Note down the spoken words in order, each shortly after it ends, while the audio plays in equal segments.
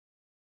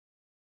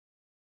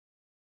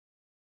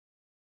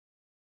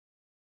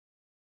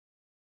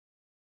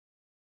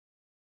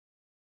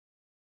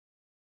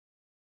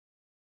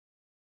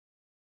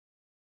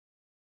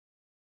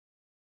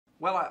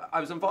Well, I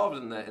was involved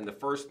in the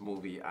first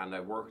movie, and I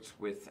worked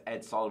with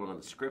Ed Solomon on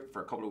the script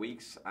for a couple of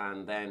weeks,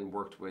 and then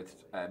worked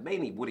with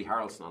mainly Woody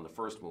Harrelson on the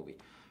first movie.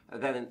 And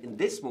then in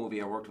this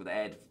movie, I worked with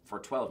Ed for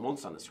 12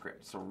 months on the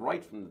script. So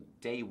right from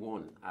day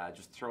one,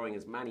 just throwing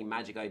as many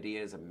magic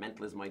ideas and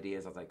mentalism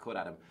ideas as I could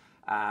at him.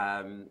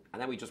 And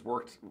then we just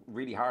worked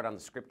really hard on the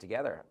script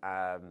together.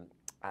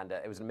 And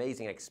it was an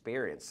amazing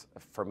experience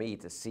for me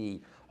to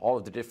see all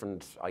of the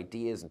different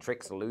ideas and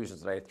tricks and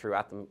illusions that I threw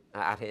at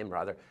him,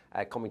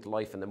 coming to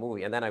life in the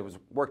movie. And then I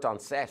worked on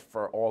set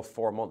for all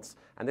 4 months,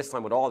 and this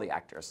time with all the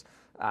actors.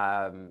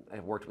 I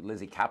worked with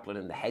Lizzie Kaplan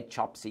in the head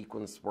chop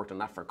sequence, worked on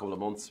that for a couple of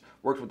months,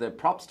 worked with the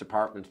props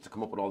department to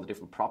come up with all the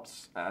different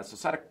props. So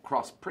sat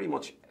across pretty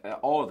much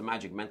all of the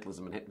magic,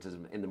 mentalism and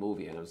hypnotism in the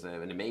movie, and it was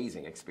an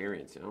amazing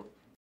experience, you know.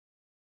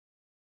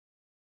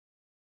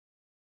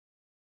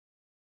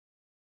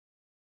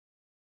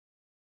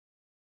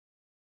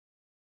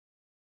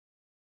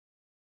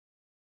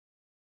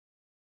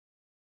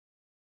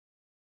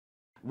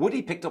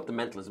 Woody picked up the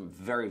mentalism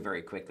very,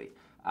 very quickly.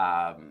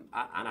 And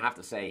I have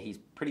to say, he's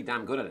pretty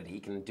damn good at it. He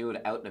can do it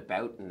out and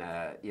about, and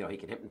you know, he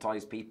can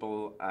hypnotize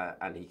people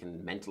and he can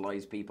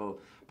mentalize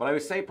people. But I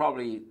would say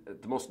probably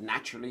the most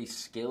naturally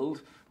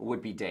skilled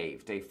would be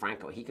Dave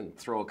Franco. He can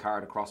throw a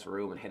card across a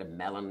room and hit a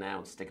melon now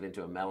and stick it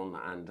into a melon,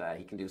 and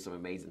he can do some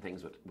amazing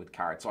things with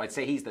cards. So I'd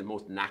say he's the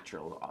most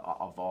natural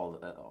of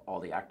all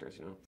the actors,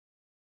 you know.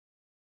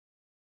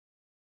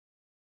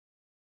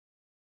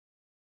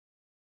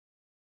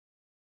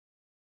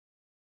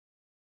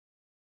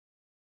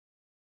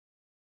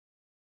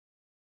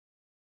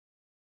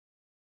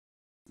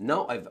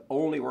 No, I've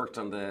only worked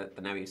on the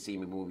Now You See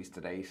Me movies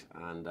to date,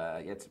 and yeah,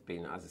 it's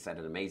been, as I said,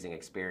 an amazing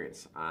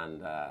experience,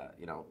 and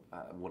you know,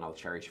 one I'll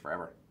cherish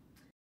forever.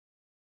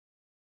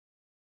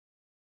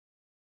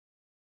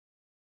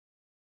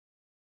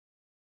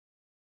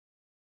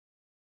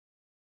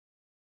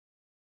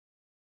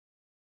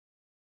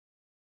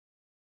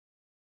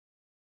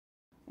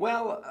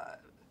 Well,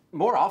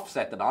 more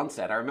offset than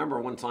onset. I remember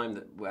one time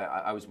that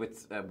I was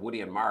with Woody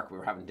and Mark. We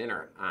were having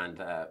dinner,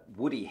 and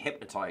Woody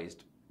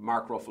hypnotized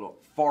Mark Ruffalo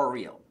for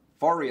real,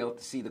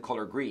 to see the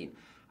color green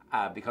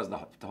because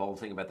of the whole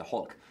thing about the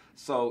Hulk.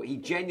 So he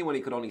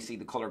genuinely could only see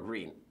the color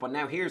green. But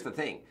now here's the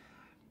thing.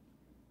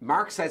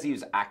 Mark says he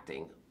was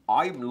acting.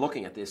 I'm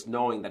looking at this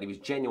knowing that he was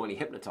genuinely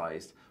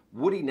hypnotized.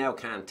 Woody now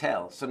can't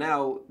tell. So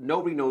now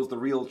nobody knows the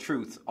real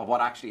truth of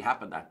what actually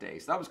happened that day.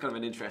 So that was kind of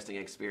an interesting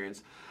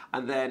experience.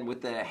 And then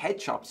with the head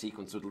chop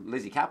sequence with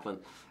Lizzie Kaplan,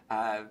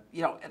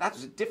 you know, that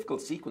was a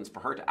difficult sequence for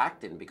her to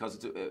act in because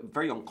it's a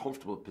very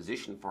uncomfortable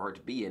position for her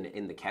to be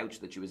in the couch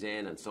that she was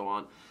in and so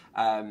on.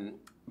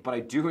 But I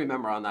do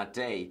remember on that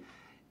day,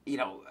 you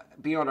know,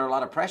 being under a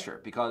lot of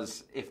pressure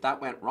because if that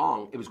went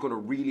wrong, it was going to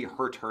really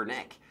hurt her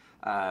neck.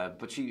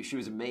 But she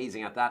was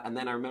amazing at that. And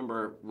then I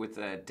remember with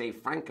Dave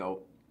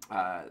Franco,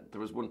 there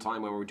was one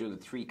time when we were doing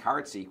the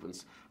 3-card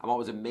sequence, and what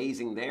was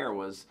amazing there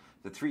was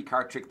the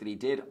 3-card trick that he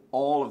did.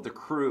 All of the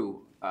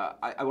crew,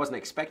 I wasn't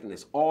expecting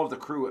this, all of the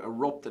crew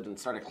erupted and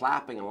started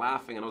clapping and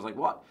laughing, and I was like,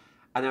 what?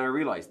 And then I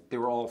realized they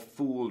were all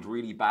fooled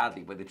really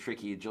badly by the trick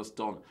he had just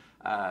done.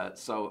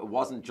 So it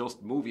wasn't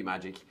just movie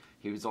magic,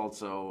 he was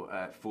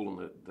also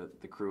fooling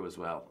the crew as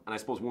well. And I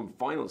suppose one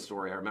final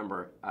story I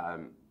remember,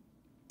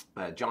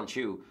 John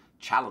Chu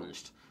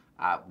challenged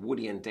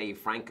Woody and Dave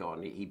Franco,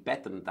 and he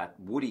bet them that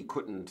Woody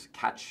couldn't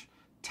catch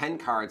 10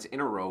 cards in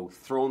a row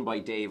thrown by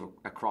Dave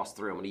across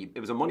the room. And it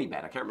was a money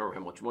bet. I can't remember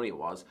how much money it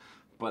was,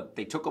 but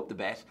they took up the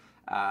bet.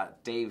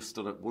 Dave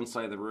stood at one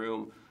side of the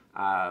room,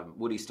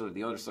 Woody stood at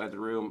the other side of the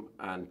room,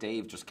 and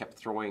Dave just kept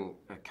throwing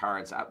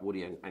cards at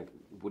Woody, and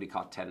Woody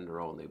caught 10 in a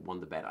row, and they won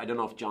the bet. I don't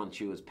know if John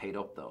Chu is paid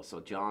up, though. So,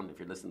 John, if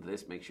you're listening to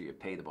this, make sure you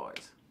pay the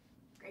boys.